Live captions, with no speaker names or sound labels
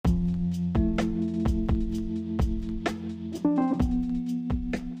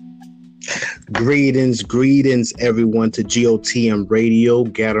Greetings, everyone, to GOTM Radio,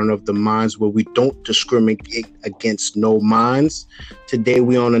 Gathering of the Minds, where we don't discriminate against no minds. Today,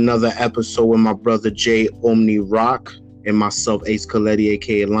 we on another episode with my brother J Omni Rock and myself, Ace Coletti,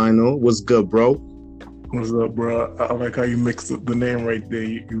 aka Lionel. What's good, bro? What's up, bro? I like how you mixed up the name right there.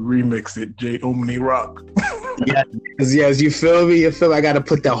 You remixed it, J Omni Rock. yes, you feel me? You feel me? I gotta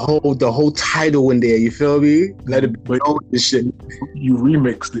put the whole title in there. You feel me? Let it be known this shit. You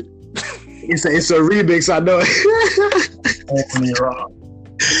remixed it. It's a remix, I know.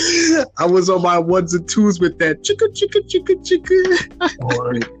 I was on my ones and twos with that chicka.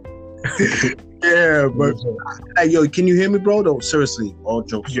 Yeah, but hey, yo, can you hear me, bro? Though seriously, all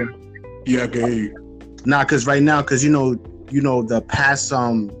jokes. Yeah, I can hear you. Nah, cause you know the past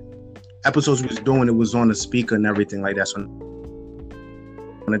episodes we was doing, it was on the speaker and everything like that. So I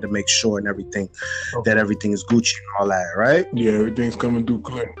wanted to make sure and everything that everything is Gucci and all that, right? Yeah, everything's coming through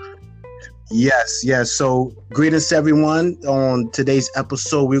clear. Yes. So greetings to everyone. On today's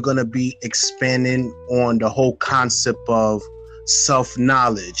episode, we're going to be expanding on the whole concept of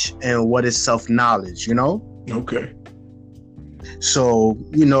self-knowledge and what is self-knowledge, you know? Okay. So,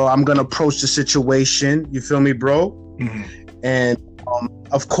 I'm going to approach the situation. You feel me, bro? Mm-hmm. And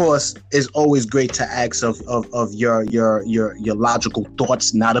of course, it's always great to ask of your logical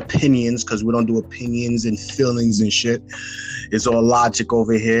thoughts, not opinions, because we don't do opinions and feelings and shit. It's all logic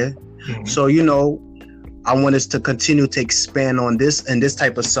over here. Mm-hmm. So, I want us to continue to expand on this and this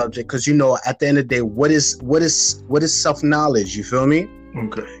type of subject because, at the end of the day, what is self-knowledge? You feel me?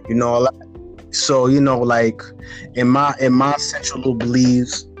 Okay. So, like in my central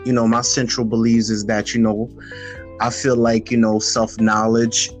beliefs, is that, I feel like,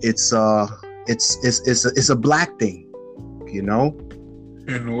 self-knowledge, it's a black thing,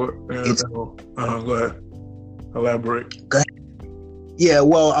 And what? Go ahead. Elaborate. Go ahead. Yeah,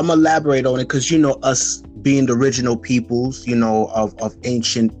 well, I'm gonna elaborate on it because us being the original peoples, of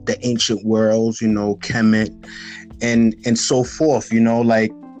the ancient worlds, Kemet and so forth,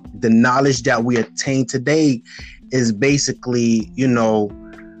 like the knowledge that we attain today is basically,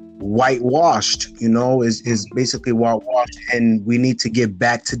 whitewashed, is basically whitewashed, and we need to get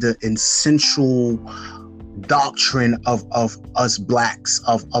back to the essential doctrine of us blacks,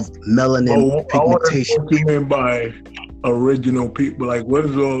 of melanin pigmentation. What do you mean by original people? Like,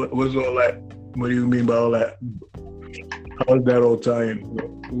 what's all that? What do you mean by all that? How does that all tie in?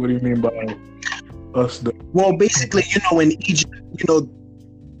 What do you mean by us? Well, basically, in Egypt,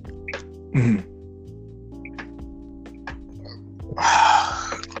 Mm-hmm.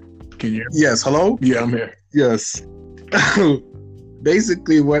 Can you hear me? Yes, hello? Yeah, I'm here. Yes.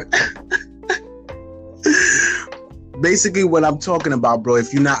 Basically what I'm talking about, bro,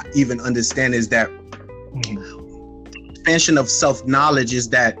 if you're not even understand, is that expansion of self-knowledge is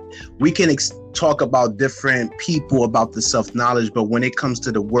that we can talk about different people about the self-knowledge, but when it comes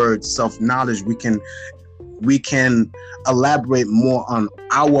to the word self-knowledge, we can elaborate more on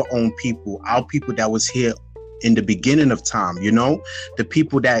our own people, our people that was here in the beginning of time, the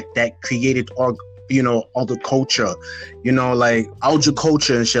people that created all the culture, like Alger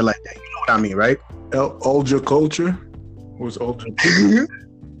culture and shit like that. You know what I mean, right? Alger culture? What's Alger?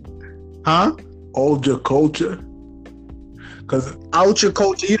 Huh? Alger culture? Because Alger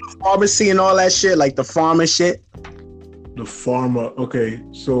culture, pharmacy and all that shit, like the farmer shit. The farmer. Okay,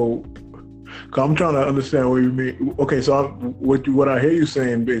 so I'm trying to understand what you mean. Okay, so what I hear you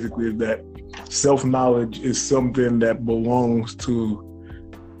saying basically is that self-knowledge is something that belongs to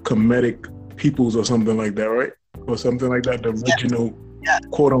Kemetic peoples or something like that, right? Or something like that, the original,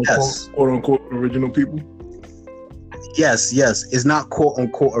 quote unquote original people? Yes. It's not quote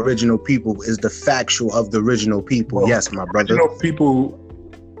unquote original people, it's the factual of the original people. Well, yes, my brother. People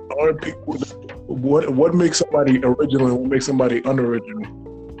are people. What makes somebody original and what makes somebody unoriginal?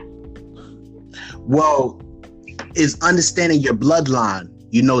 Well, is understanding your bloodline,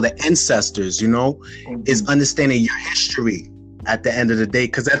 the ancestors, is understanding your history at the end of the day.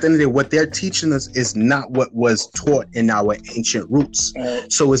 Because at the end of the day, what they're teaching us is not what was taught in our ancient roots.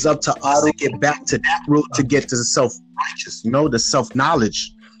 So it's up to us to get back to that root to get to the self-righteous, the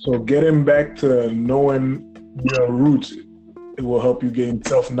self-knowledge. So getting back to knowing your roots, it will help you gain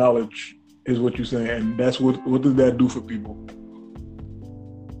self-knowledge, is what you're saying. And that's what does that do for people?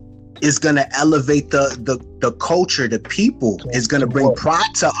 It's going to elevate the culture, the people. It's going to bring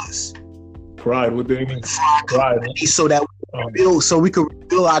pride to us. Pride? What do you mean? Pride. So that we can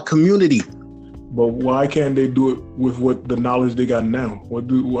build our community. But why can't they do it with what the knowledge they got now?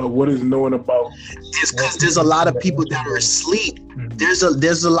 What is knowing about? It's because there's a lot of people that are asleep. Mm-hmm.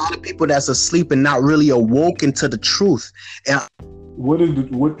 There's a lot of people that's asleep and not really awoken to the truth. And what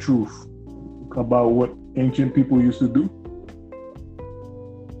truth? about what ancient people used to do?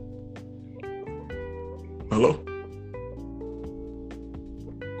 Hello?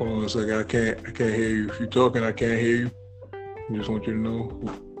 Hold on a second. I can't hear you. If you're talking, I can't hear you. I just want you to know,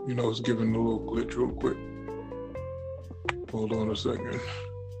 it's giving a little glitch real quick. Hold on a second.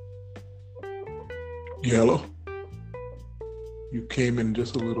 Yeah, hello? You came in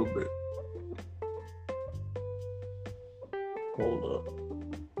just a little bit. Hold up.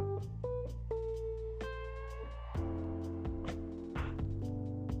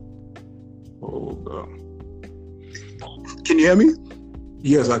 Hold up. Can you hear me?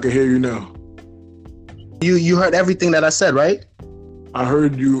 Yes, I can hear you now. You heard everything that I said, right? I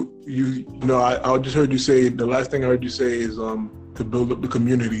heard you. I just heard you say, the last thing I heard you say is to build up the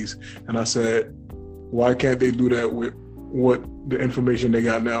communities, and I said, why can't they do that with what the information they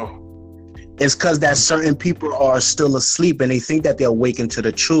got now? It's because that certain people are still asleep and they think that they're awakened to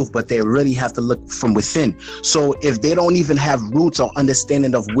the truth, but they really have to look from within. So if they don't even have roots or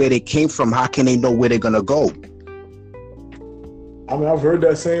understanding of where they came from, how can they know where they're gonna go? I mean, I've heard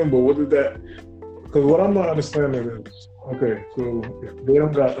that saying, but what is that? Because what I'm not understanding is, okay, so if they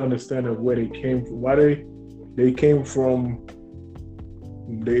don't got understanding of where they came from, why they came from,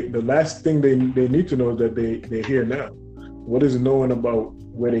 the last thing they need to know is that they're here now. What is knowing about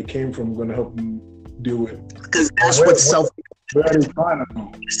where they came from going to help them deal with? Because that's what self. Where are they trying to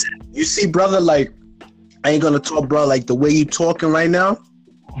go? You see, brother, like, I ain't gonna talk, bro. Like the way you talking right now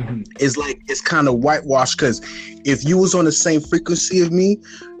is like, it's kind of whitewashed. Because if you was on the same frequency of me,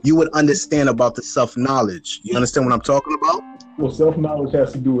 you would understand about the self-knowledge. You understand what I'm talking about? Well, self-knowledge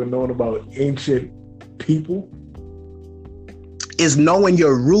has to do with knowing about ancient people. Is knowing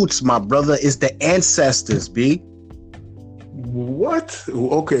your roots, my brother. Is the ancestors, B. What?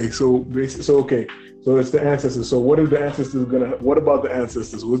 Okay, so it's the ancestors. So what about the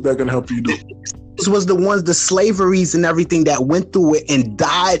ancestors? What's that gonna help you do? This was the slaveries and everything that went through it and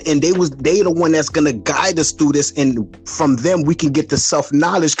died, and they the one that's gonna guide us through this, and from them we can get the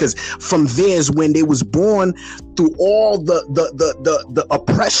self-knowledge, because from there is when they was born, through all the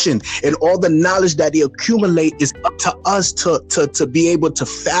oppression and all the knowledge that they accumulate. Is up to us to be able to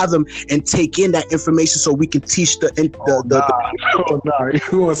fathom and take in that information so we can teach Nah,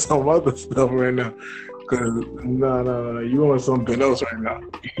 you want some other stuff right now. Cause no, you want something else right now.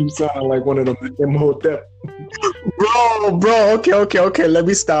 You sound like one of them Imhotep. Bro, okay, let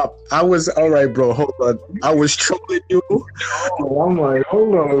me stop. I was all right, bro. Hold on. I was trolling you. Oh, I'm like,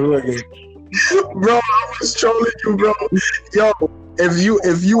 hold on a second. Bro, I was trolling you, bro. Yo,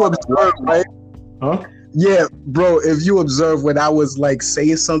 if you observe, right? Huh? Yeah, bro, if you observe when I was like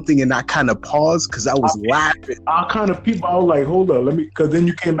saying something and I kind of paused because I was laughing. I kind of people, I was like, hold on, because then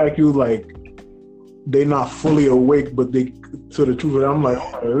you came back, you was like, they not fully awake, but they to the truth. I'm like,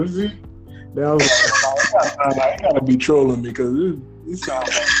 oh, is he? Then I was like, you gotta be trolling me, because it sounds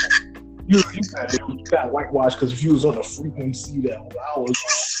like you got whitewashed, because if you was on a frequency that I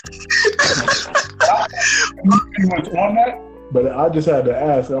was pretty much on that. But I just had to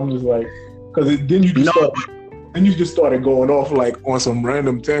ask. I'm just like, because then you just started going off like on some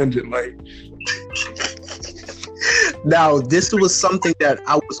random tangent, like. Now, this was something that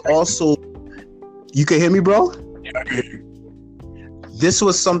I was also. You can hear me, bro? Yeah, I can hear you. This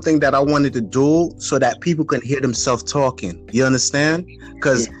was something that I wanted to do so that people can hear themselves talking. You understand?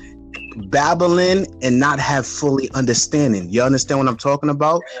 Because babbling and not have fully understanding. You understand what I'm talking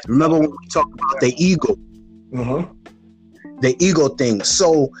about? Remember when we talked about the ego? The ego thing.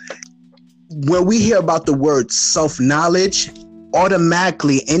 So when we hear about the word self-knowledge,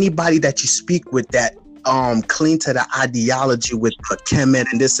 automatically anybody that you speak with that clean to the ideology with Kemet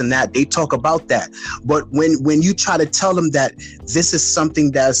and this and that, they talk about that. But when you try to tell them that this is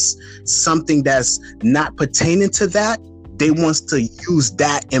something that's not pertaining to that, they wants to use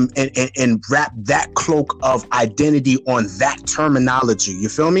that and wrap that cloak of identity on that terminology. You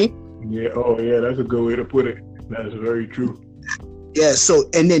feel me? Yeah. Oh yeah, that's a good way to put it. That is very true. Yeah, so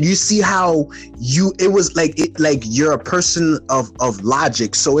and then you see how it was like you're a person of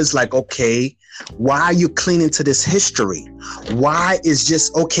logic. So it's like, okay, why are you clinging to this history? Why is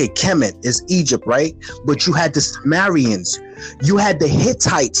just okay, Kemet is Egypt, right? But you had the Sumerians, you had the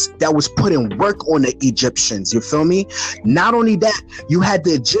Hittites that was putting work on the Egyptians, you feel me? Not only that, you had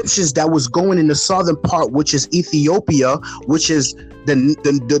the Egyptians that was going in the southern part, which is Ethiopia, which is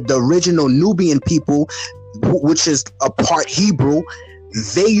the original Nubian people, which is a part Hebrew.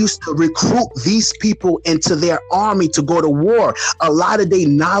 They used to recruit these people into their army to go to war. A lot of their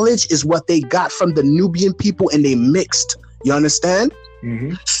knowledge is what they got from the Nubian people, and they mixed. You understand?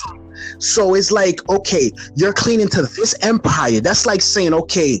 Mm-hmm. So it's like, okay, you're clinging to this empire. That's like saying,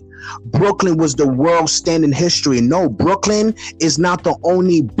 okay, Brooklyn was the world standing history. No, Brooklyn is not the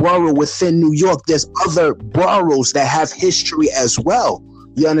only borough within New York. There's other boroughs that have history as well.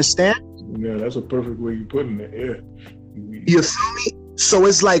 You understand? Yeah, that's a perfect way you're putting it. Yeah. You feel me? So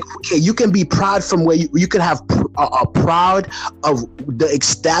it's like, okay, you can be proud from where you can have a proud of the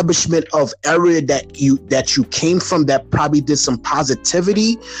establishment of area that you came from that probably did some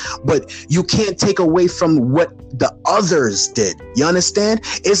positivity, but you can't take away from what the others did. You understand?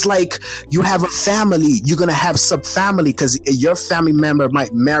 It's like you have a family, you're gonna have sub-family because your family member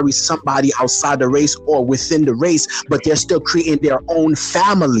might marry somebody outside the race or within the race, but they're still creating their own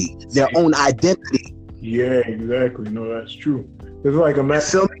family, their own identity. Yeah, exactly. No, that's true. It's like,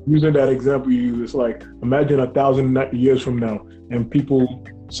 imagine using that example you use. It's like, imagine 1,000 years from now, and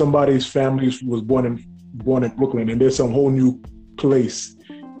somebody's family was born in Brooklyn, and there's some whole new place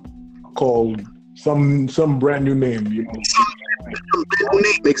called some brand new name, you know.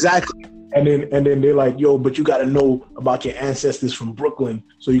 Exactly. And then they're like, yo, but you got to know about your ancestors from Brooklyn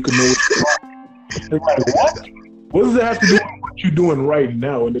so you can know. They're like, what? What does that have to do with what you're doing right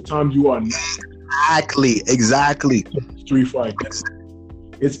now and the time you are now? Exactly. Street fight.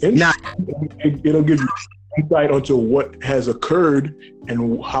 It's interesting. It'll give you insight onto what has occurred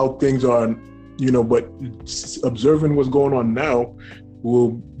and how things are, you know, but observing what's going on now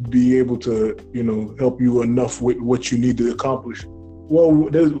will be able to, you know, help you enough with what you need to accomplish. Well,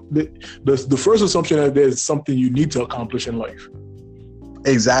 the first assumption is there's something you need to accomplish in life.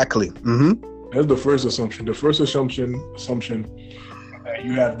 Exactly. Mm-hmm. That's the first assumption. The first assumption that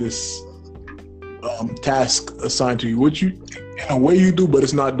you have this task assigned to you, which you, in a way you do, but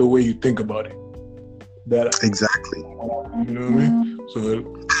it's not the way you think about it. Exactly. You know what I mean? So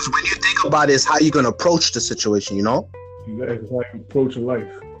when you think about it, it's how you're gonna approach the situation, you know? Exactly, how you approach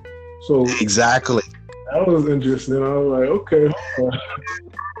life. So exactly. That was interesting. I was like, okay.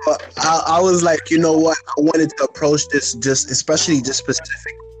 But I was like, you know what? I wanted to approach this especially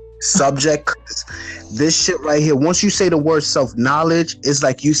specific subject. 'Cause this shit right here, once you say the word self-knowledge, it's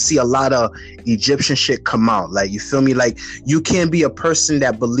like you see a lot of Egyptian shit come out. Like, you feel me? Like, you can't be a person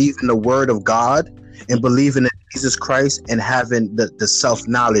that believe in the word of God and believe in Jesus Christ and having the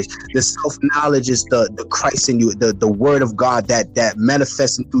self-knowledge. The self-knowledge is the Christ in you, the word of God that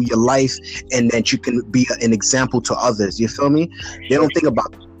manifests through your life, and that you can be an example to others. You feel me? They don't think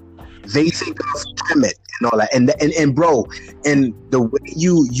about it. They think of Kemet and all that, and bro, and the way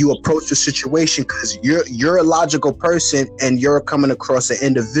you approach the situation, because you're a logical person and you're coming across an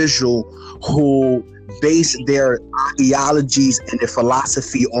individual who base their ideologies and their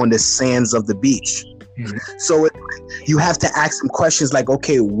philosophy on the sands of the beach. Mm-hmm. So you have to ask them questions like,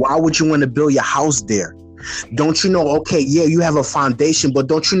 okay, why would you want to build your house there? Don't you know, okay, yeah, you have a foundation, but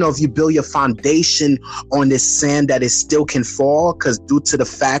don't you know if you build your foundation on this sand that it still can fall? Because due to the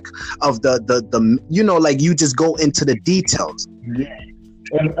fact of the you know, like, you just go into the details. Yeah.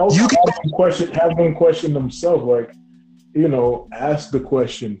 And also have them question themselves, like, you know, ask the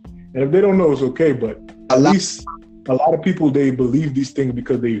question. And if they don't know, it's okay, but at least a lot of people, they believe these things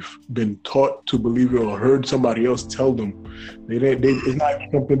because they've been taught to believe it or heard somebody else tell them. It's not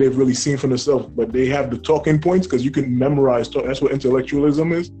something they've really seen for themselves, but they have the talking points, because you can memorize. That's what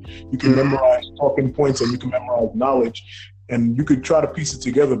intellectualism is. You can memorize talking points and you can memorize knowledge, and you could try to piece it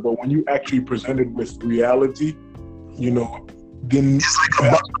together. But when you actually presented with reality, you know, then it's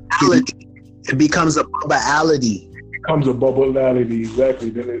like a bubbality. It becomes a bubbality. It becomes a bubbality, exactly.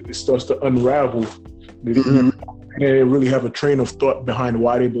 Then it starts to unravel. They didn't really have a train of thought behind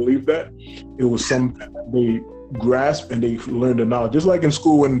why they believe that. It was something that they grasped and they learned the knowledge. Just like in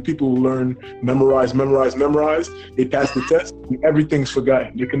school, when people learn memorize, they pass the test and everything's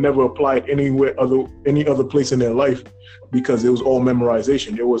forgotten. They can never apply it any other place in their life because it was all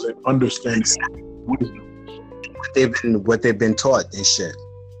memorization. It wasn't understanding what they've been taught and shit.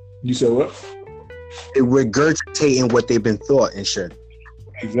 You said what? It regurgitating what they've been taught and shit.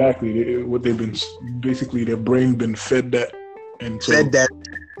 Exactly. What they've been, basically their brain been fed that. And so, fed that.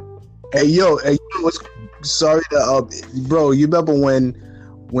 Hey yo, sorry to bro, you remember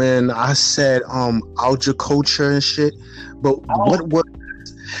when I said algae culture and shit? But what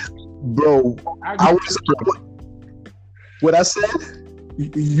bro, I was what I said?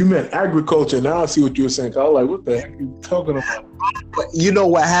 You meant agriculture. Now I see what you were saying. I was like, what the heck are you talking about? But you know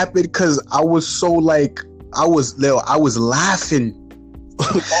what happened? Because I was so like, I was laughing. I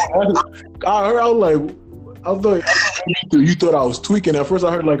thought you thought I was tweaking. At first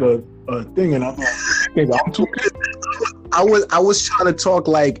I heard like a thing, and I'm like, I'm tweaking. I was trying to talk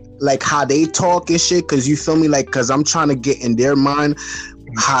like how they talk and shit, cause you feel me, like, cause I'm trying to get in their mind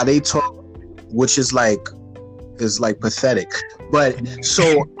how they talk, which is like pathetic. But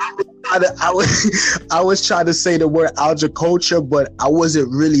so I was trying to say the word agriculture, but I wasn't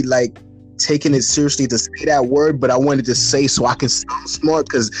really like taking it seriously to say that word, but I wanted to say so I can sound smart,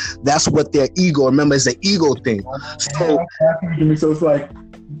 because that's what their ego. Remember, it's the ego thing. So it's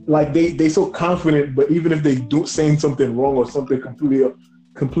like they so confident, but even if they do saying something wrong or something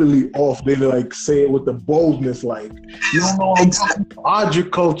completely off, they like say it with the boldness, like, you don't know what I'm talking about,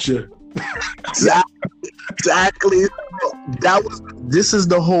 agriculture. Exactly. This is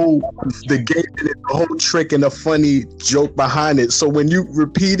the game and the whole trick and the funny joke behind it. So when you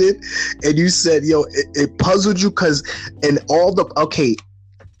repeat it and you said, yo, it puzzled you, because in all the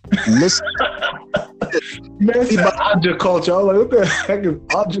listen. Man, agriculture. I'm like, what the heck is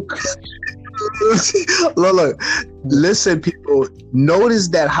agriculture? Look, listen, people. Notice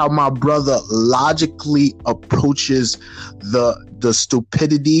that how my brother logically approaches the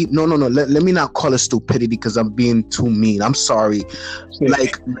stupidity. No. Let me not call it stupidity, because I'm being too mean. I'm sorry.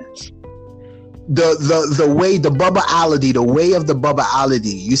 Like the way the Bubba-ality, the way of the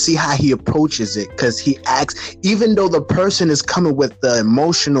Bubba-ality. You see how he approaches it, because he acts, even though the person is coming with the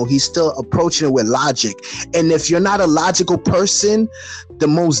emotional, he's still approaching it with logic. And if you're not a logical person, the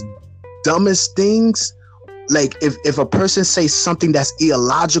most dumbest things, like if a person says something that's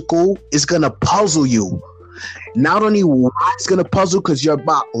illogical, it's gonna puzzle you. Not only why it's gonna puzzle, because you're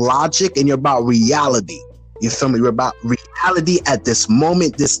about logic and you're about reality. You feel me? You're about reality at this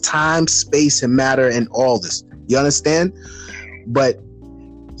moment, this time, space, and matter, and all this. You understand? But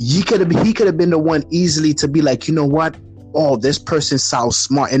he could have been the one easily to be like, you know what? Oh, this person sounds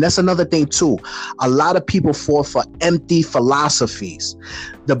smart. And that's another thing too. A lot of people fall for empty philosophies.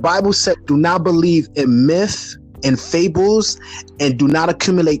 The Bible said, do not believe in myth and fables, and do not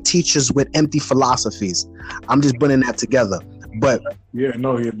accumulate teachers with empty philosophies. I'm just putting that together. But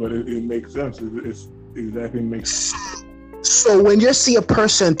but it makes sense. It's exactly makes sense. So when you see a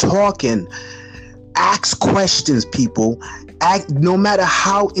person talking, ask questions, people. No matter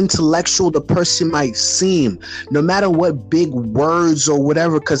how intellectual the person might seem, no matter what big words or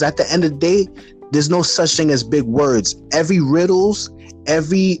whatever, because at the end of the day, there's no such thing as big words. Every riddles,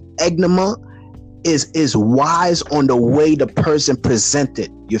 every enigma is wise on the way the person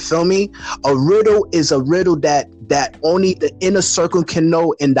presented. You feel me? A riddle is a riddle that only the inner circle can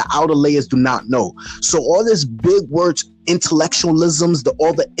know and the outer layers do not know. So all this big words, intellectualisms,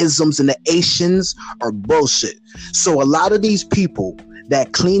 all the isms and the Asians are bullshit. So a lot of these people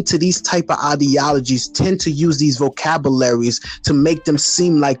that cling to these type of ideologies tend to use these vocabularies to make them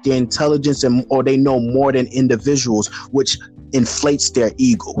seem like they're intelligent or they know more than individuals, which inflates their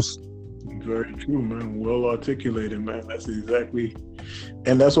egos. Very true, man. Well articulated, man. That's exactly,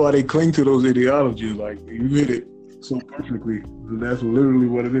 and that's why they cling to those ideologies. Like, you hit it so perfectly. That's literally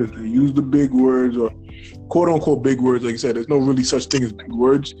what it is. They use the big words, or quote unquote big words. Like you said, there's no really such thing as big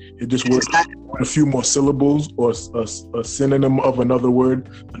words. It just works with a few more syllables or a synonym of another word,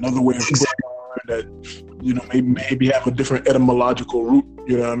 another way of putting that, you know, maybe have a different etymological root.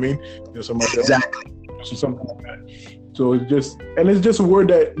 You know what I mean? Exactly. So something like that. So it's just a word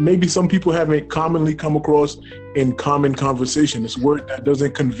that maybe some people haven't commonly come across in common conversation. It's a word that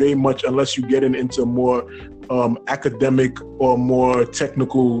doesn't convey much unless you get into more academic or more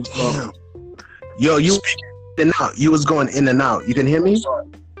technical. Yo, you and out. You was going in and out. You can hear me? Sorry.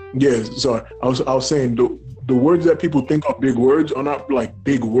 Yeah, sorry. I was saying the words that people think are big words are not like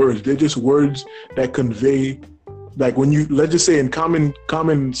big words. They're just words that convey, like when you, let's just say in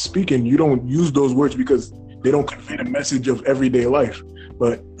common speaking, you don't use those words because they don't convey the message of everyday life.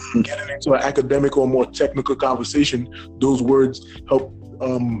 But getting into an academic or more technical conversation, those words help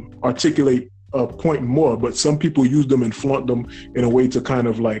articulate a point more. But some people use them and flaunt them in a way to kind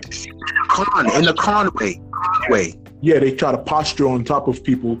of like in the con way. Yeah, they try to posture on top of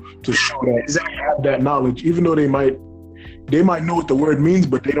people to show that they have that knowledge, even though they might know what the word means,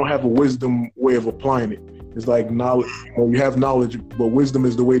 but they don't have a wisdom way of applying it. It's like knowledge, you have knowledge, but wisdom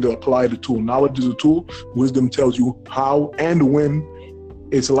is the way to apply the tool. Knowledge is a tool. Wisdom tells you how and when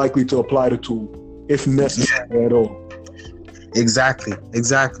it's likely to apply the tool, if necessary at all. Exactly.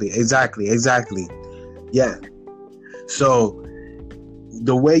 Yeah. So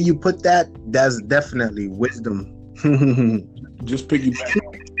the way you put that, that's definitely wisdom. Just piggyback. You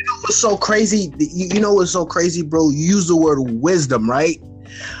know what's so crazy? You know what's so crazy, bro? You use the word wisdom, right?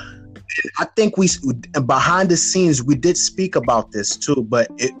 I think behind the scenes we did speak about this too, but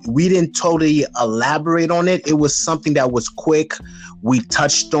we didn't totally elaborate on it. It was something that was quick. We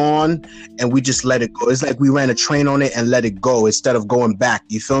touched on and we just let it go. It's like we ran a train on it and let it go instead of going back.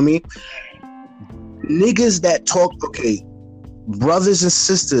 You feel me? Niggas that talk, okay, brothers and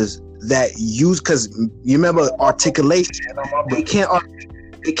sisters that use, because you remember articulation. They can't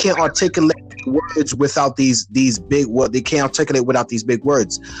articulate words without these big what they can't articulate without these big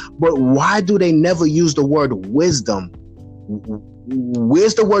words. But why do they never use the word wisdom?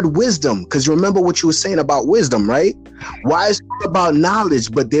 Where's the word wisdom? Because you remember what you were saying about wisdom, right? Why is it about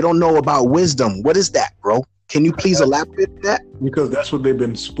knowledge, but they don't know about wisdom? What is that, bro? Can you please elaborate on that? Because that's what they've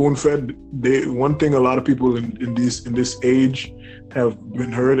been spoon-fed. One thing a lot of people in this age have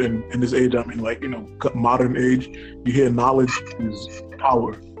been heard, and in this age, I mean, like, you know, modern age, you hear knowledge is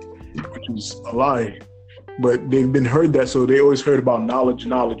power, which is a lie. But they've been heard that, so they always heard about knowledge.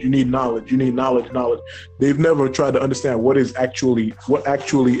 You need knowledge. They've never tried to understand what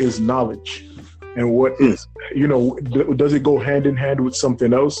actually is knowledge, and what is, you know, does it go hand in hand with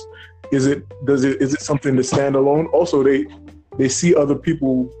something else? Is it something to stand alone? Also, they see other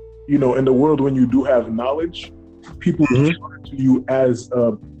people, you know, in the world. When you do have knowledge, people refer to you as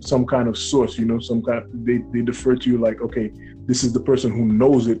some kind of source, you know, they defer to you like, okay, this is the person who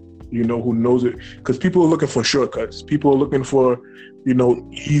knows it, you know, because people are looking for shortcuts. People are looking for, you know,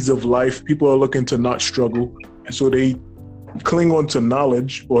 ease of life. People are looking to not struggle. And so they cling on to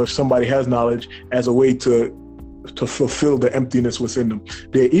knowledge, or if somebody has knowledge, as a way to fulfill the emptiness within them.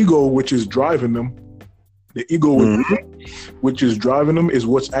 Their ego, which is driving them, which is driving them, is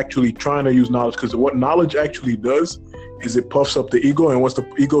what's actually trying to use knowledge. Because what knowledge actually does is it puffs up the ego, and once the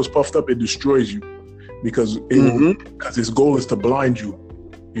ego is puffed up, it destroys you, because because its goal is to blind you.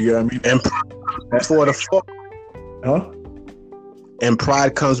 You get what I mean? And before the fall. Huh? And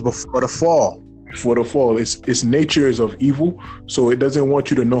pride comes before the fall. Before the fall. Its nature is of evil, so it doesn't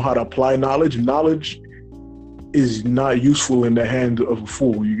want you to know how to apply knowledge. Knowledge is not useful in the hands of a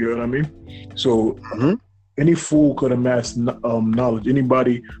fool. You get what I mean? So any fool could amass knowledge.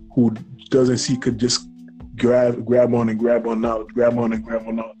 Anybody who doesn't see could just grab on knowledge.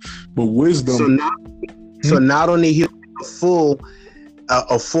 But wisdom. So not only he'll be a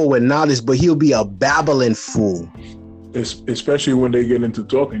fool with knowledge, but he'll be a babbling fool. Especially when they get into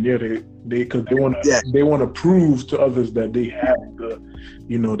talking, because they want to prove to others that they have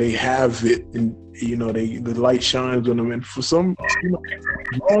they have it, and you know, the light shines on them. And for some, you know,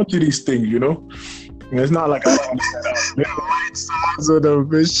 drawn to these things, you know. And it's not like I don't understand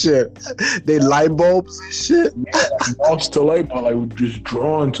them shit. They light bulbs and shit. Bulbs to light bulb, like just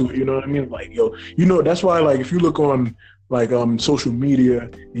drawn to it. You know what I mean? Like, yo, you know, that's why, like, if you look on like social media,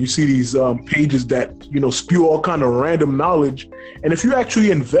 and you see these pages that, you know, spew all kind of random knowledge, and if you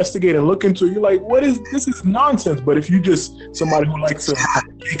actually investigate and look into it, you're like, this is nonsense. But if you just somebody who likes to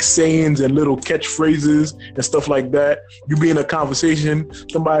take sayings and little catchphrases and stuff like that, you be in a conversation,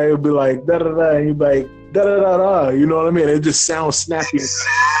 somebody will be like da da da, and you be like da da da da, you know what I mean? It just sounds snappy.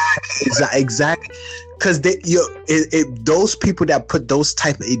 Exactly. Because those people that put those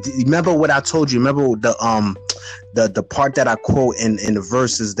type of, remember what I told you? Remember the part that I quote in the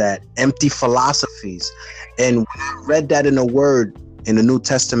verses, that empty philosophies. And when I read that in a word in the New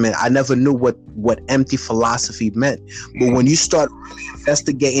Testament, I never knew what empty philosophy meant. But when you start really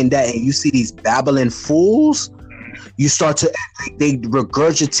investigating that, and you see these babbling fools, you start to they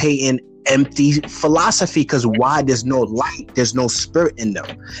regurgitating empty philosophy. Because why? There's no light, there's no spirit in them,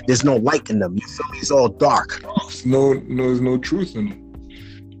 there's no light in them. You feel me? It's all dark. There's no truth in them.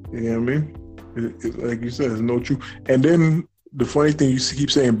 You know what I mean? It's like you said, there's no truth. And then the funny thing, you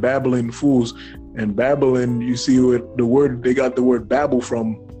keep saying babbling fools, and babbling, you see what the word, they got the word babble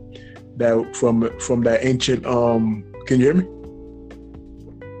from that ancient can you hear me?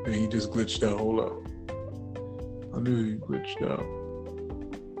 And he just glitched out. Hold up. I knew he glitched out.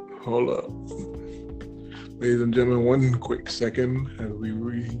 Hold up. Ladies and gentlemen, one quick second as we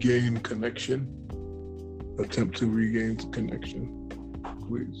regain connection. Attempt to regain connection,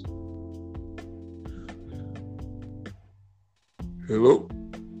 please. Hello?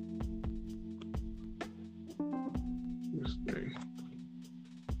 This thing.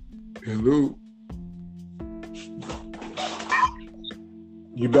 Hello?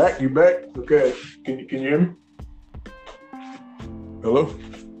 You back? Okay. Can you hear me? Hello?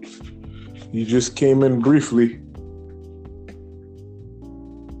 You just came in briefly.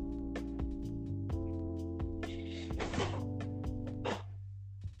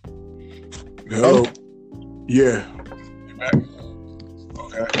 Hello? Yeah. You back?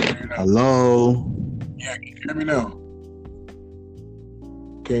 Okay. Hello? Yeah, can you hear me now?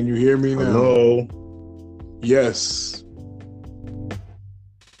 Can you hear me now? Hello. Yes.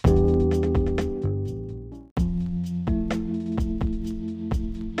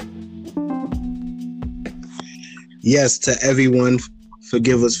 Yes, to everyone,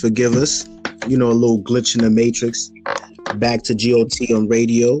 forgive us. You know, a little glitch in the matrix. Back to GOT on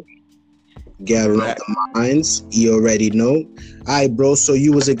radio. Gathering up the minds. You already know. All right, bro. So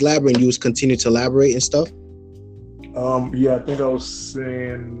you was elaborating. You was continuing to elaborate and stuff. Yeah, I think I was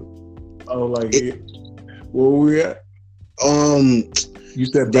saying, where were we at? You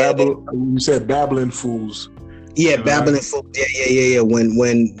said babble. You said babbling fools. Yeah, babbling fools. Yeah.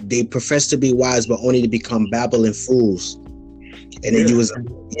 When they profess to be wise, but only to become babbling fools. And then you was.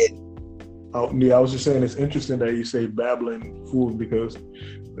 I was just saying it's interesting that you say babbling fools because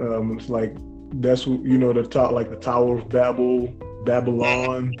it's like that's the Tower of Babel,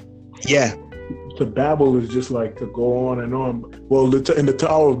 Babylon. Yeah. To babble is just like to go on and on. Well, in the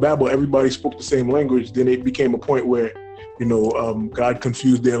Tower of Babel, everybody spoke the same language. Then it became a point where, God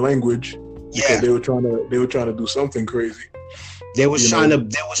confused their language. Yeah, they were trying to do something crazy. They was trying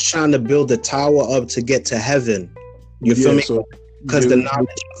to build the tower up to get to heaven. You feel me? Because the knowledge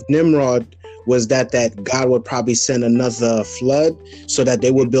of Nimrod was that God would probably send another flood so that they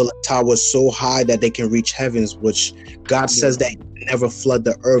would build a tower so high that they can reach heavens, which God says that he never flood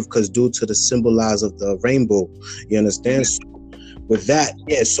the earth because due to the symbolize of the rainbow. You understand? So with that,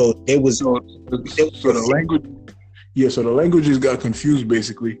 so they was the language. Yeah, so the languages got confused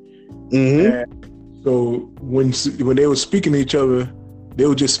basically. Mm-hmm. And so when they were speaking to each other, they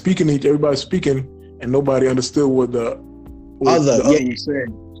were just everybody speaking, and nobody understood what the other was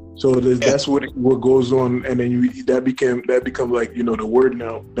saying. So that's what goes on, and then that become like the word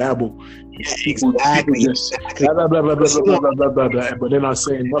now, babble. Exactly. Blah, blah, blah, blah, blah, blah, blah, blah, blah, but they're not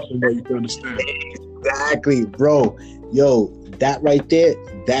saying nothing that you can understand. Exactly, bro. Yo, that right there,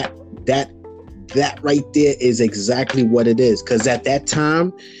 that right there is exactly what it is. Because at that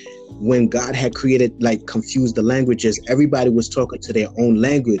time, when God had created, confused the languages, everybody was talking to their own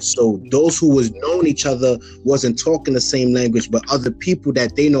language. So those who was known each other wasn't talking the same language, but other people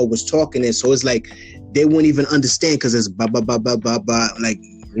that they know was talking it. So it's like they wouldn't even understand because it's ba ba ba ba ba ba, like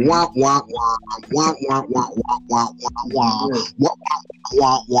wah wah wah wah wah wah wah wah wah wah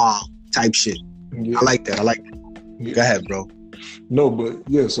wah wah type shit. Yeah. I like that. Yeah. Go ahead, bro. No, but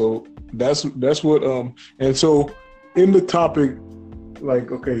yeah, so that's what and so in the topic,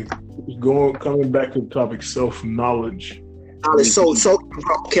 coming back to the topic, self-knowledge. So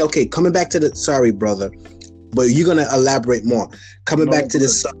okay. Coming back to the, sorry, brother, but you're gonna elaborate more. Coming back to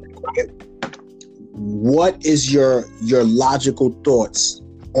this subject, right? What is your logical thoughts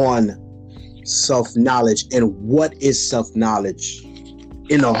on self-knowledge, and what is self-knowledge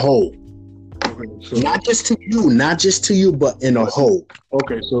in a whole? Okay, so not just to you, but in a whole.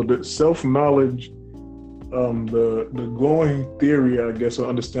 Okay, so the self-knowledge. The going theory, I guess, of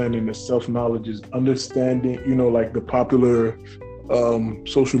understanding the self-knowledge is understanding, the popular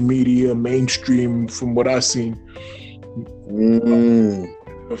social media, mainstream, from what I've seen.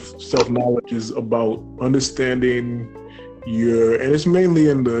 Self-knowledge is about understanding and it's mainly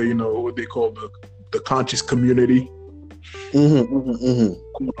in the, what they call the conscious community.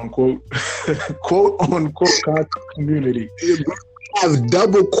 Quote unquote, quote unquote conscious community. Have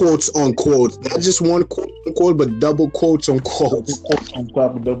double quotes on quotes, not just one quote unquote, but double quotes on quotes. On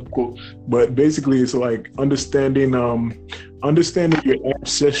top of double quote. But basically, it's like understanding your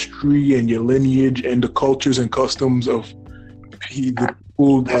ancestry and your lineage and the cultures and customs of the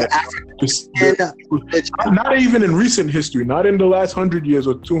people that not even in recent history, not in the last 100 years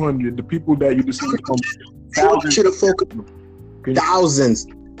or 200, the people that you descend from. Thousands.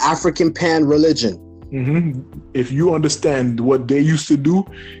 African pan religion. Mm-hmm. If you understand what they used to do,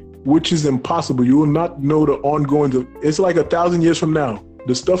 which is impossible, you will not know the ongoing. It's like 1,000 years from now.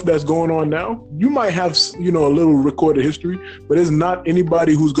 The stuff that's going on now, you might have, a little recorded history, but there's not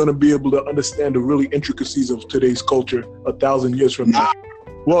anybody who's going to be able to understand the really intricacies of today's culture 1,000 years from now.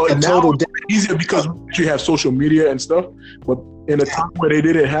 Well, it's easier because you have social media and stuff, but in a time where they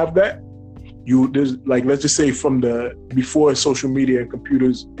didn't have that, there's let's just say from before social media and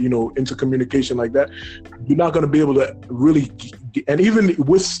computers, into communication like that, you're not going to be able to really, and even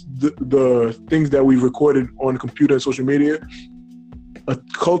with the things that we've recorded on computer and social media, a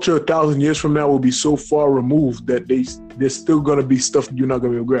culture 1,000 years from now will be so far removed that there's still going to be stuff you're not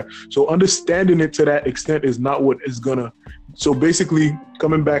going to be able to grasp. So understanding it to that extent is not what is going to. So basically,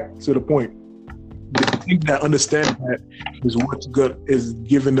 coming back to the point, the thing that understand that is what's good is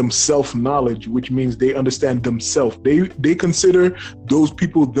giving them self-knowledge, which means they understand themselves. They consider those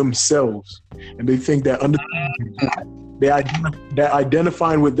people themselves, and they think that that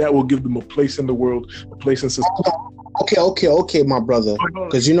identifying with that will give them a place in the world, a place in society. Okay, my brother.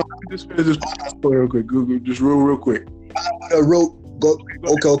 Because you know, just finish this real quick. Just real quick. Okay.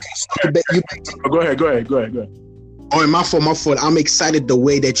 So Go ahead. Oh, my fault. I'm excited the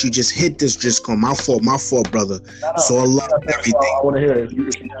way that you just hit this. Just come. My fault, brother. So I love everything. I want to hear it.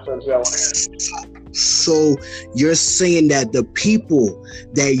 So you're saying that the people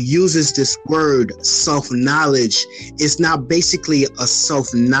that uses this word self-knowledge is not basically a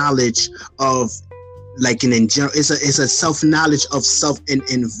self-knowledge of like in general, it's a self-knowledge of self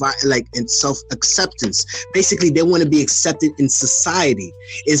and self-acceptance. Basically, they want to be accepted in society.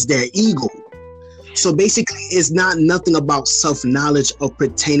 It's their ego. So basically, it's not nothing about self-knowledge of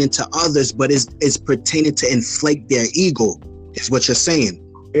pertaining to others, but it's pertaining to inflate their ego, is what you're saying.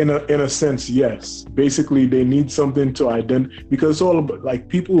 In a sense, yes. Basically, they need something to identify, because it's all about, like,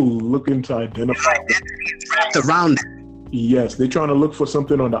 people looking to identify around it. Yes, they're trying to look for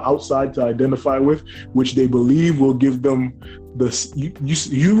something on the outside to identify with, which they believe will give them this.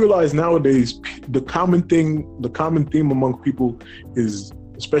 You realize nowadays the common theme among people is,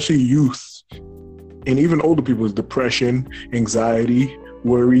 especially youth and even older people, is depression, anxiety,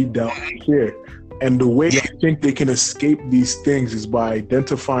 worry, doubt, and fear. And the way they think they can escape these things is by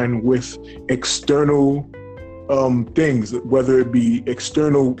identifying with external things, whether it be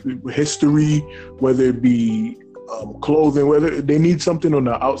external history, whether it be clothing, whether they need something on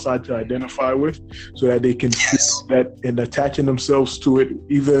the outside to identify with, so that they can feel that, and attaching themselves to it,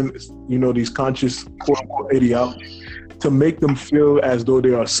 even, you know, these conscious quote unquote ideology, to make them feel as though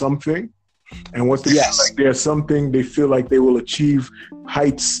they are something. And once they feel like they are something, they feel like they will achieve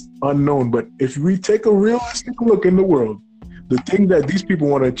heights unknown. But if we take a realistic look in the world, the thing that these people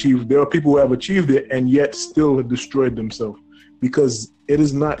want to achieve, there are people who have achieved it and yet still destroyed themselves. Because it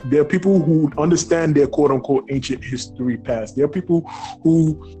is not, there are people who understand their quote unquote ancient history past. There are people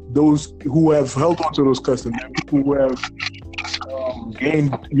who have held on to those customs. There are people who have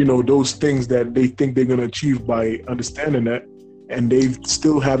gained, you know, those things that they think they're going to achieve by understanding that. And they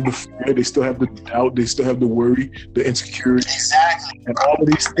still have the fear, they still have the doubt, they still have the worry, the insecurity, and all of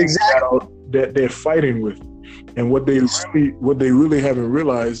these things that they're fighting with. And what they really haven't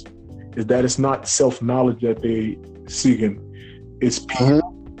realized is that it's not self-knowledge that they seeking. It's peace. You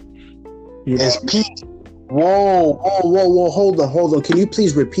know? It's peace. Whoa. Hold on. Can you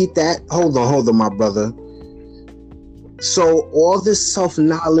please repeat that? Hold on, my brother. So all this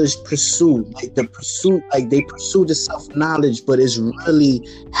self-knowledge pursuit, they pursue the self-knowledge, but it's really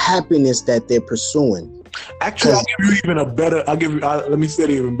happiness that they're pursuing. Actually, I'll give you even a better. Let me say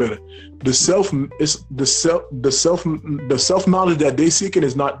it even better. The self-knowledge that they seeking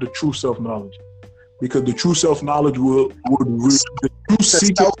is not the true self-knowledge, because the true self-knowledge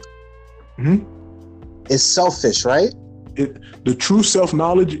It's selfish, right? The true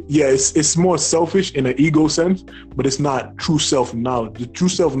self-knowledge, it's more selfish in an ego sense, but it's not true self-knowledge. The true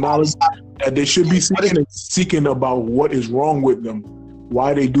self-knowledge that they should be seeking about what is wrong with them,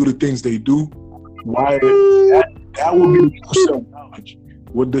 why they do the things they do, why that will be the true self-knowledge.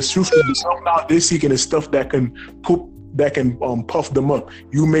 What the self-knowledge they're seeking is stuff that can puff them up.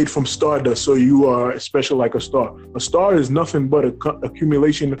 You made from stardust, so you are special like a star. A star is nothing but an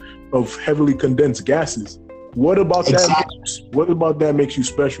accumulation of heavily condensed gases. What about that? What about that makes you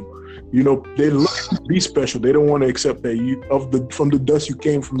special? You know, they look to be special. They don't want to accept that from the dust you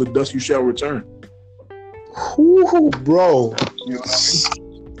came, from the dust you shall return. Ooh, bro. You know what I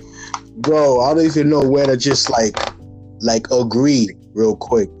mean? Bro, I don't even know where to just like agree real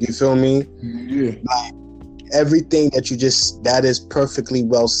quick. You feel me? Yeah. Like, everything that that is perfectly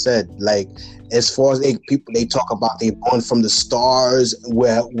well said. Like, as far as people, they talk about they born from the stars,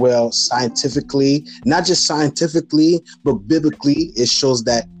 well, scientifically, not just scientifically, but biblically, it shows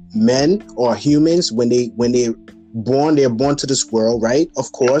that men or humans, when they're born to this world, right?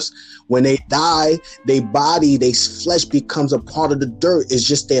 Of course, when they die, their flesh becomes a part of the dirt. It's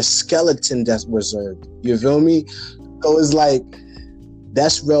just their skeleton that's reserved. You feel me? So it's like,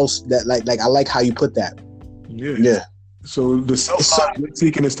 that's real. That like I like how you put that. Yeah. So the self-knowledge they're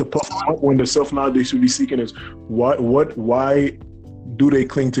seeking is to puff them up, when the self-knowledge they should be seeking is why do they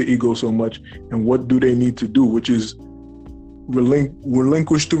cling to ego so much, and what do they need to do, which is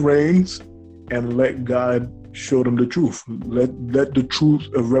relinquish the reins and let God show them the truth. Let the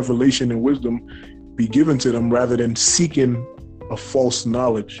truth of revelation and wisdom be given to them, rather than seeking a false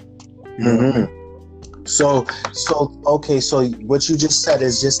knowledge. You know what I mean? So what you just said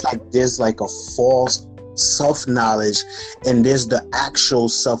is just like there's like a false self-knowledge, and there's the actual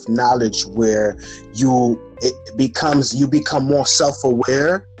self-knowledge where you become more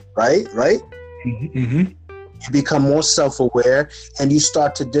self-aware, right? Mm-hmm. you become more self-aware, and you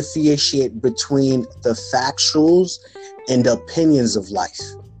start to differentiate between the factuals and the opinions of life.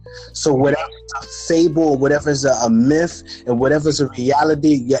 So whatever's a fable, whatever's a myth, and whatever's a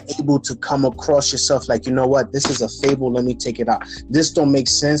reality, you're able to come across yourself like, you know what, this is a fable, let me take it out. This don't make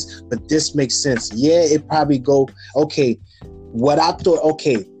sense, but this makes sense. Yeah, it probably go, okay, what I thought,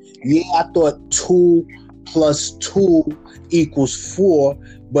 okay, yeah, I thought 2 plus 2 equals 4,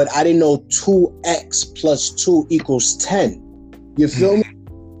 but I didn't know 2x plus 2 equals 10. You feel me?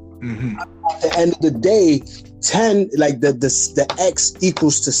 Mm-hmm. At the end of the day, 10, like the x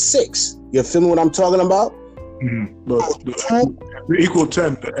equals to 6. You feel me what I'm talking about? Mm-hmm. The equal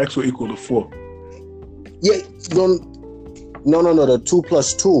 10, the x will equal to 4. Yeah, no, the 2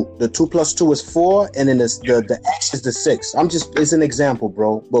 plus 2. The 2 plus 2 is 4, and then the x is the 6. It's an example,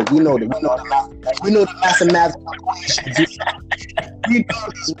 bro. But we know the mathematical equations. We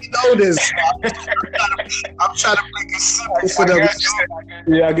know this. I'm trying to make it simple for them.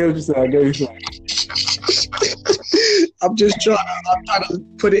 Yeah, I get what you're saying. I'm trying to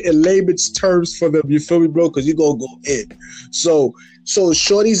put it in layman's terms for them. You feel me, bro? Because you gonna go in. So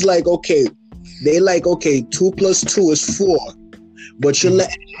Shorty's like, okay, they like, okay, 2 plus 2 is 4, but you're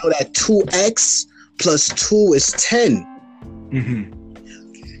letting me know that 2x plus 2 is 10. Mm-hmm.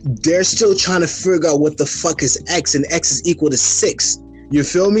 They're still trying to figure out what the fuck is x, and x is equal to 6. You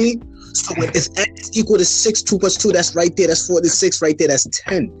feel me? So if x is equal to 6, 2 plus 2, that's right there. That's 4 to 6 right there. That's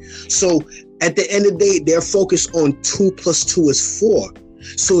 10. So at the end of the day, they're focused on 2 plus 2 is 4.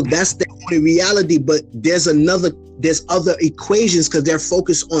 So that's the only reality. But there's other equations because they're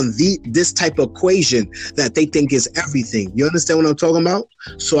focused on this type of equation that they think is everything. You understand what I'm talking about?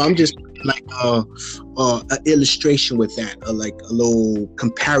 So I'm just like an illustration with that, like a little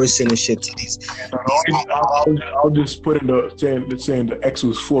comparison and shit to these. I'll just put in saying the x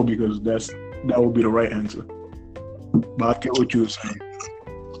was 4 because that would be the right answer. But I get what you were saying.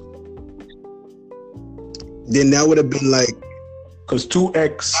 Then that would have been like, because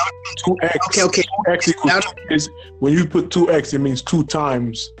 2x. Okay. 2x equals 2 is, when you put 2x, it means 2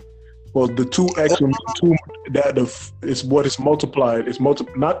 times. Well, the 2x will mean 2. Is what is multiplied. It's not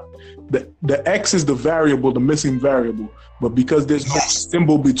the x is the variable, the missing variable. But because there's no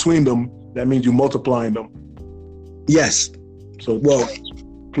symbol between them, that means you're multiplying them. Yes. So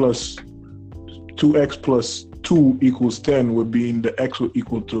 2x plus 2 equals 10 would be the x will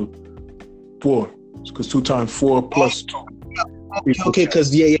equal to 4. Because 2 times 4 plus 2. Okay,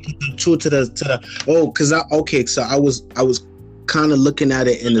 because 2 to the so I was kind of looking at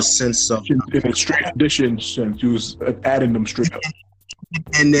it in the sense of in a straight addition sense, you was adding them straight up.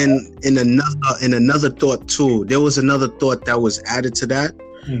 And then in another thought too, there was another thought that was added to that,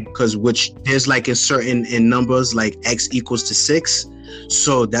 because which there's like in numbers like x equals to 6,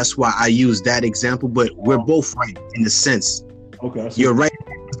 so that's why I use that example. But we're both right in the sense. Okay, you're right.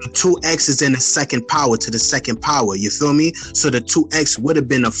 The 2x is in the second power to the second power. You feel me? So the 2x would have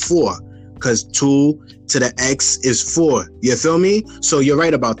been a 4 because 2 to the x is 4. You feel me? So you're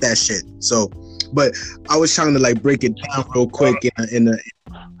right about that shit. So, but I was trying to like break it down real quick in the.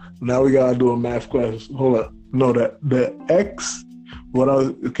 Now we gotta do a math class. Hold up. No, that the x.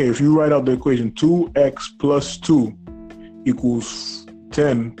 If you write out the equation 2x plus 2 equals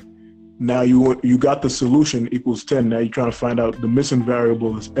 10. Now you got the solution equals 10. Now you're trying to find out the missing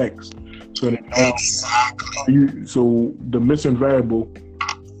variable is x. So now so the missing variable,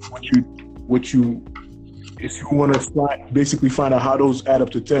 if you want to basically find out how those add up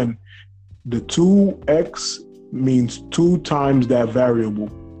to 10, the 2x means 2 times that variable.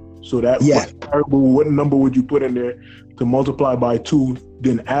 So that variable, what number would you put in there to multiply by 2?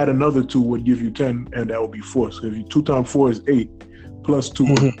 Then add another 2 would give you 10, and that would be 4. So if you 2 times 4 is 8, plus 2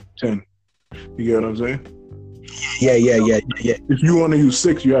 is 10. You get what I'm saying? Yeah. If you want to use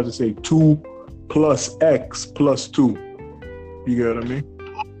 6, you have to say 2 plus x plus 2. You get what I mean?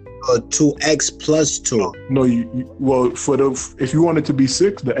 2x plus 2. No, if you want it to be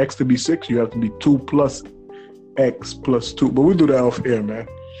 6, the x to be 6, you have to be 2 plus x plus 2. But we'll do that off air, man.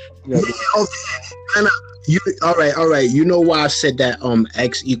 All right. You know why I said that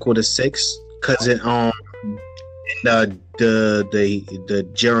x equal to 6? Because it the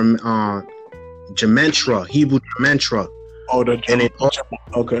gematria, Hebrew gematria. Oh,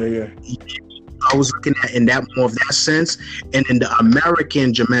 okay, yeah. I was looking at in that more of that sense, and in the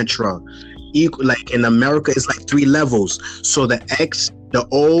American gematria, like in America, it's like 3 levels. So the X, the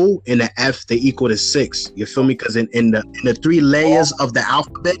O, and the F, they equal to 6. You feel me? Because in the 3 layers of the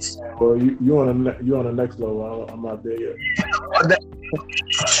alphabets. Well, you on the next level. I'm not there yet.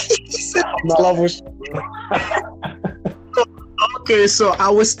 Okay, so I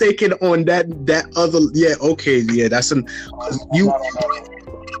was thinking on that other. Yeah, okay, yeah, that's an you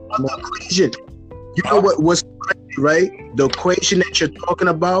equation. You know what was right? The equation that you're talking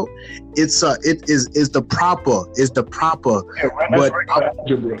about, it is the proper. But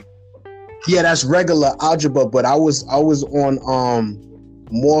algebra. Yeah, that's regular algebra. But I was on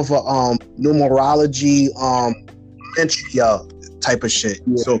more of a numerology entry type of shit.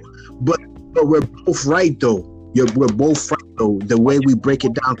 Yeah. So, but we're both right though. We're both right though. The way we break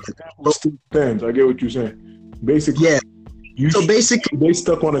it down. Depends. I get what you're saying. Basically, yeah. So basically, they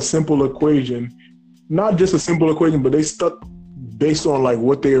stuck on a simple equation, not just a simple equation, but they stuck based on like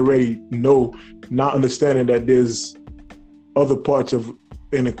what they already know, not understanding that there's other parts of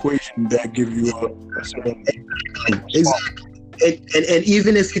an equation that give you a certain exactly. And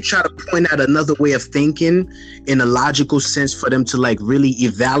even if you try to point out another way of thinking in a logical sense for them to like really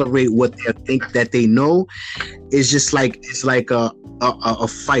evaluate what they think that they know, it's just like it's like a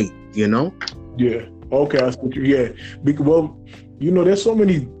fight, you know? Yeah. Okay, I see what you. Yeah. Well, you know, there's so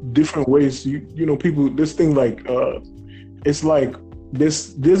many different ways. You know, people. This thing like it's like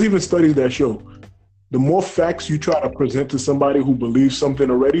there's even studies that show the more facts you try to present to somebody who believes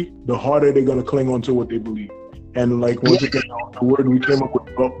something already, the harder they're gonna cling on to what they believe. And like once again, the word we came up with,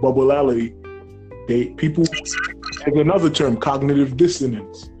 bubbleality, there's another term, cognitive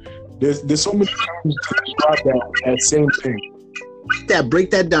dissonance. There's so many terms to describe that same thing. Break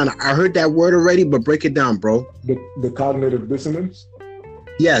that down. I heard that word already, but break it down, bro. The cognitive dissonance?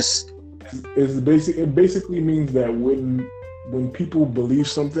 Yes. It basically means that when people believe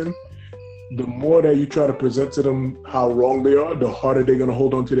something, the more that you try to present to them how wrong they are, the harder they're going to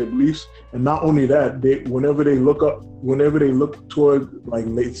hold on to their beliefs. And not only that, whenever they look toward, like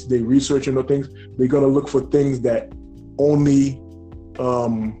they researching or things, they're going to look for things that only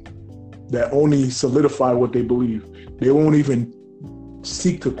solidify what they believe. They won't even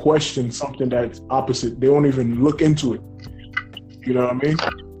seek to question something that's opposite. They won't even look into it. You know what I mean?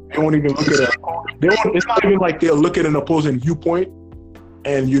 They won't even look at it. It's not even like they'll look at an opposing viewpoint.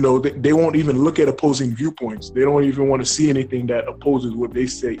 And, you know, they won't even look at opposing viewpoints. They don't even want to see anything that opposes what they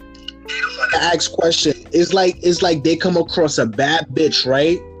say. I ask question. It's like they come across a bad bitch,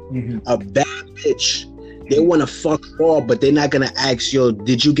 right? Mm-hmm. A bad bitch. They want to fuck raw, but they're not going to ask, yo,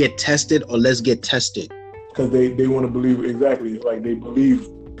 did you get tested or let's get tested? Because they want to believe, exactly. It's like they believe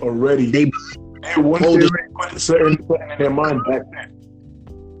already. They want to put certain in their mind back then.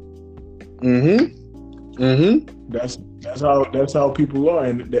 That's how people are,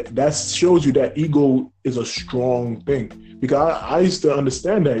 and that shows you that ego is a strong thing. Because I used to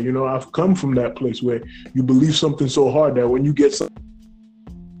understand that, you know, I've come from that place where you believe something so hard that when you get something,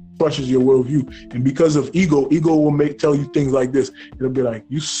 crushes your worldview, and because of ego will tell you things like this. It'll be like,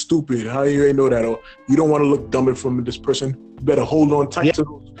 you stupid, how you ain't know that, or you don't want to look dumb in front of this person. You better hold on tight to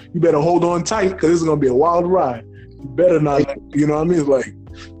those. You better hold on tight because this is gonna be a wild ride. You better not, you know what I mean? It's like,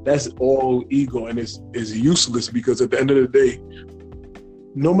 that's all ego, and it's useless, because at the end of the day,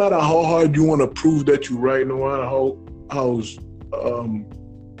 no matter how hard you want to prove that you're right, no matter how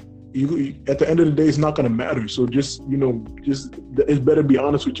you at the end of the day, it's not going to matter. So just it's better be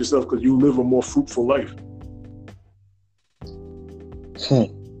honest with yourself, because you live a more fruitful life.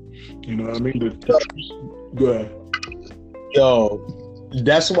 You know what I mean? Go ahead. Yo,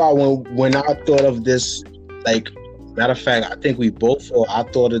 that's why when I thought of this, like, matter of fact, I think we both, or I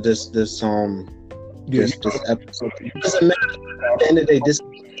thought of this episode. It doesn't matter. At the end of the day, this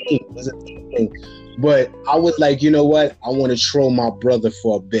is a thing. But I was like, you know what? I want to troll my brother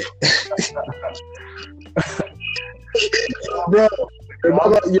for a bit. Bro,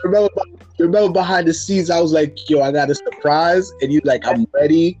 you remember behind the scenes, I was like, yo, I got a surprise, and you like, I'm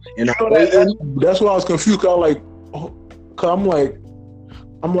ready, and I'm waiting. That's why I was confused. I'm like,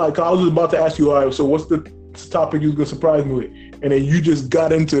 I was about to ask you, all right, so what's the topic you was gonna surprise me with? And then you just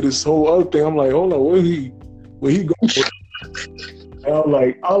got into this whole other thing. I'm like, hold on, where he going with? And I'm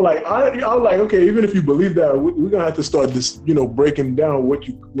like, okay, even if you believe that, we're gonna have to start this, breaking down where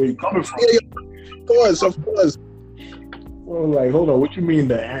you coming from. Yeah, of course. Well, like, hold on, what you mean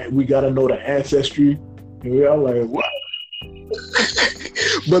that we gotta know the ancestry? And I'm like, what?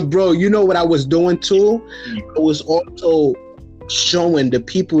 But bro, you know what I was doing too? I was also showing the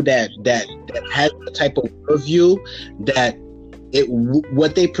people that had the type of worldview that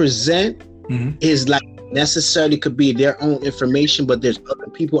what they present is like necessarily could be their own information, but there's other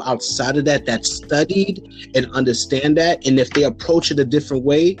people outside of that studied and understand that, and if they approach it a different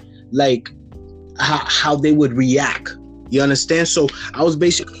way, like how they would react. You understand? So I was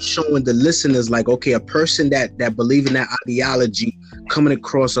basically showing the listeners, like, okay, a person that believe in that ideology coming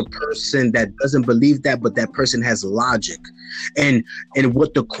across a person that doesn't believe that, but that person has logic and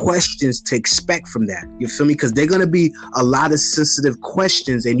what the questions to expect from that. You feel me? Because they're gonna be a lot of sensitive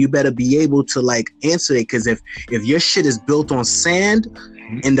questions, and you better be able to like answer it. Because if your shit is built on sand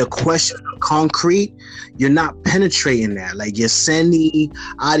and the questions are concrete, you're not penetrating that. Like your sandy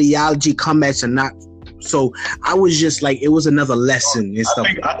ideology comebacks are not. So I was just like, it was another lesson and stuff.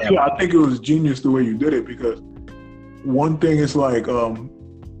 I think it was genius the way you did it, because one thing is like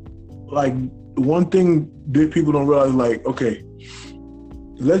one thing that people don't realize, like, okay,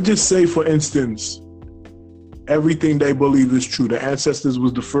 let's just say, for instance, everything they believe is true. The ancestors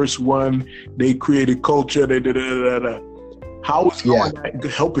was the first one. They created culture. They did How is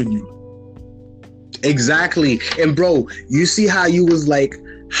that helping you? Exactly. And bro, you see how you was like,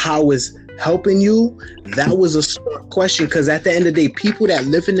 how is helping you? That was a smart question, because at the end of the day, people that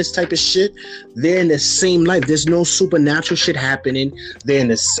live in this type of shit, they're in the same life. There's no supernatural shit happening. They're in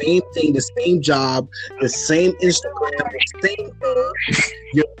the same thing, the same job, the same Instagram, the same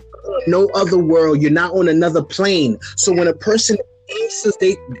you're no other world. You're not on another plane. So when a person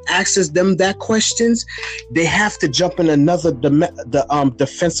asks them that questions, they have to jump in another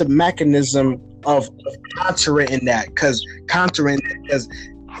defensive mechanism of countering that, because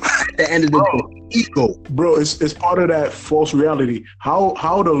at the end of the day, ego. Bro, it's part of that false reality.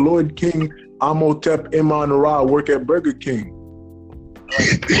 How the Lord King Amotep Iman Ra work at Burger King?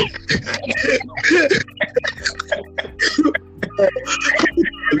 You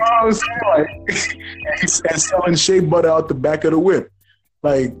know what I'm saying? Like, and selling shea butter out the back of the whip.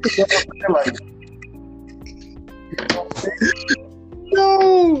 Like,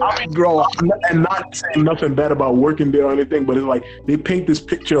 no, I mean, bro, and not saying nothing bad about working there or anything, but it's like they paint this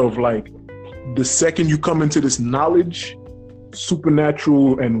picture of like the second you come into this knowledge,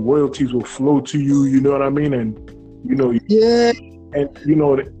 supernatural and royalties will flow to you. You know what I mean? And you know, yeah, and you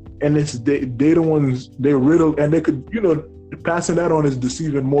know, and it's they the ones they riddle, and they could, you know, passing that on is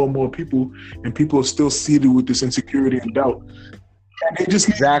deceiving more and more people, and people are still seated with this insecurity and doubt. And they just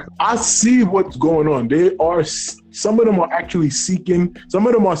exactly. I see what's going on. Some of them are actually seeking. Some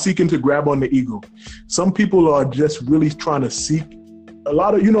of them are seeking to grab on the ego. Some people are just really trying to seek. A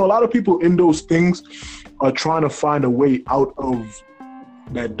lot of people in those things are trying to find a way out of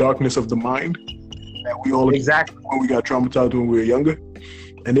that darkness of the mind that we all exactly when we got traumatized when we were younger,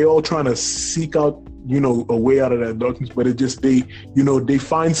 and they all trying to seek out, you know, a way out of that darkness. But it just they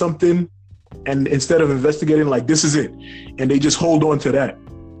find something. And instead of investigating, like, this is it, and they just hold on to that,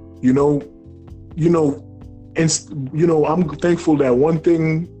 I'm thankful that one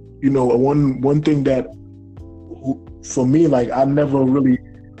thing, one thing that for me, like, I never really,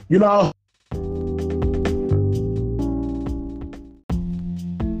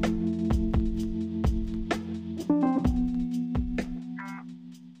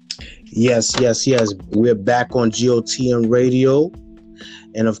 Yes. We're back on GOTM Radio.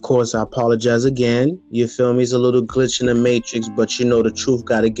 And of course, I apologize again. You feel me? It's a little glitch in the matrix, but the truth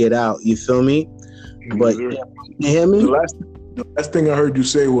got to get out. You feel me? But you hear me? The last thing I heard you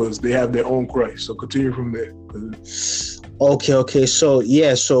say was they have their own Christ. So continue from there. Okay. So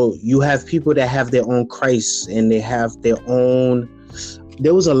you have people that have their own Christ, and they have their own.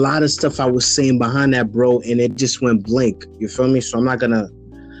 There was a lot of stuff I was saying behind that, bro, and it just went blank. You feel me? So I'm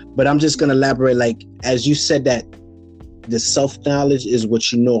just gonna elaborate. Like, as you said, that the self-knowledge is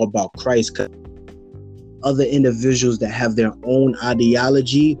what you know about Christ. Other individuals that have their own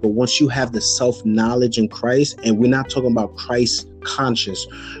ideology, but once you have the self-knowledge in Christ, and we're not talking about Christ conscious,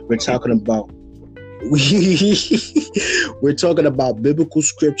 we're talking about we're talking about biblical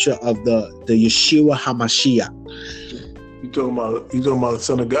scripture of the Yeshua HaMashiach. You talking about the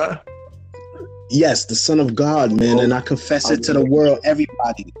Son of God? Yes, the Son of God, man, and I confess it to the world,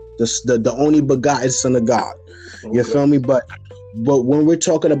 everybody. The only begotten Son of God. You feel me? But when we're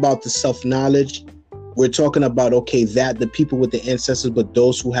talking about the self-knowledge, we're talking about, that the people with the ancestors, but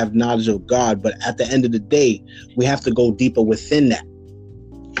those who have knowledge of God. But at the end of the day, we have to go deeper within that.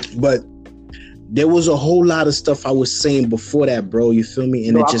 But there was a whole lot of stuff I was saying before that, bro. You feel me?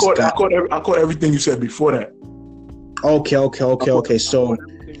 And I caught everything you said before that. Okay. So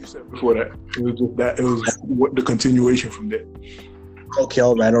everything you said before that, it was just that. It was the continuation from there. Okay,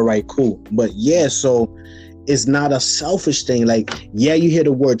 all right, cool. But so it's not a selfish thing. Like, you hear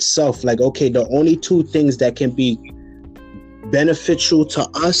the word self. Like, the only two things that can be beneficial to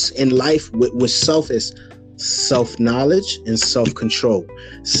us in life with self is self-knowledge and self-control.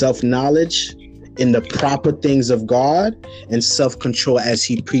 Self-knowledge in the proper things of God, and self-control as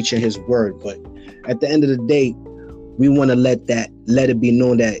he preached in his word. But at the end of the day, we want to let it be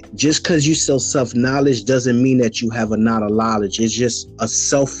known that just because you sell self-knowledge doesn't mean that you have a not a knowledge. It's just a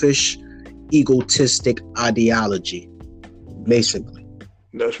selfish, egotistic ideology, basically.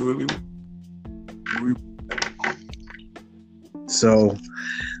 That's really.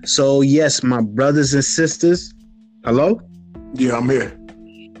 So yes, my brothers and sisters. Hello? Yeah, I'm here.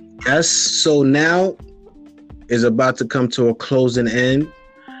 Yes. So now is about to come to a closing end.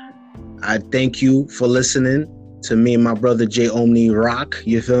 I thank you for listening to me and my brother J Omni Rock.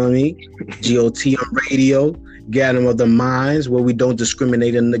 You feel me? GOT on radio, Gathering of the Minds, where we don't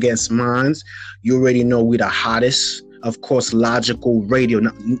discriminate against minds. You already know we the hottest. Of course, logical radio.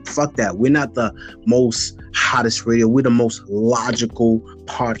 No, fuck that. We're not the most hottest radio. We're the most logical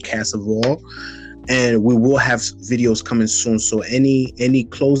podcast of all. And we will have videos coming soon. So any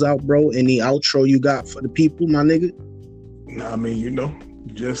closeout, bro? Any outro you got for the people, my nigga? I mean,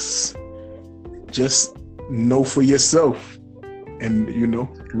 just know for yourself. And,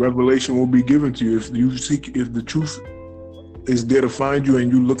 revelation will be given to you. If the truth is there to find you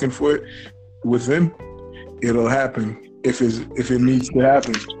and you're looking for it within, it'll happen if it needs to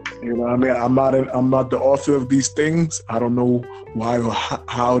happen. You know what I mean? I'm not the author of these things. I don't know why or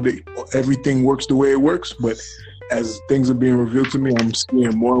how everything works the way it works, but as things are being revealed to me, I'm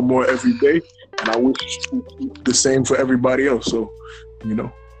seeing more and more every day, and I wish the same for everybody else. So,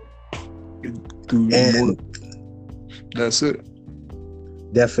 that's it.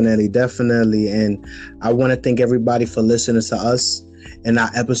 Definitely. And I want to thank everybody for listening to us and our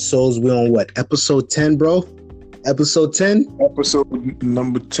episodes. We're on what? Episode 10, bro? Episode 10? Episode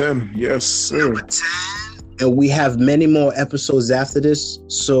number 10. Yes, sir. Number 10. And we have many more episodes after this.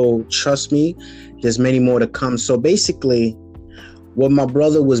 So trust me, there's many more to come. So basically, what my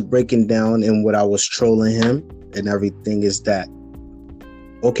brother was breaking down and what I was trolling him and everything is that,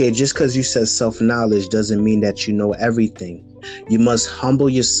 okay, just because you said self-knowledge doesn't mean that you know everything. You must humble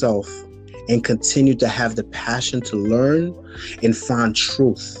yourself and continue to have the passion to learn and find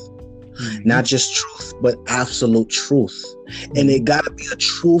truth. Mm-hmm. Not just truth, but absolute truth. And it got to be a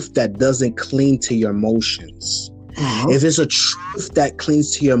truth that doesn't cling to your emotions. Mm-hmm. If it's a truth that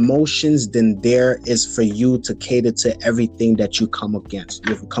clings to your emotions, then there is for you to cater to everything that you come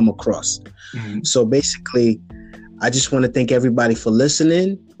across. Mm-hmm. So basically, I just want to thank everybody for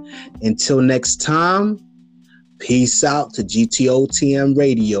listening. Until next time, peace out to GTOTM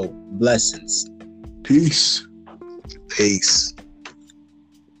Radio. Blessings. Peace. Peace.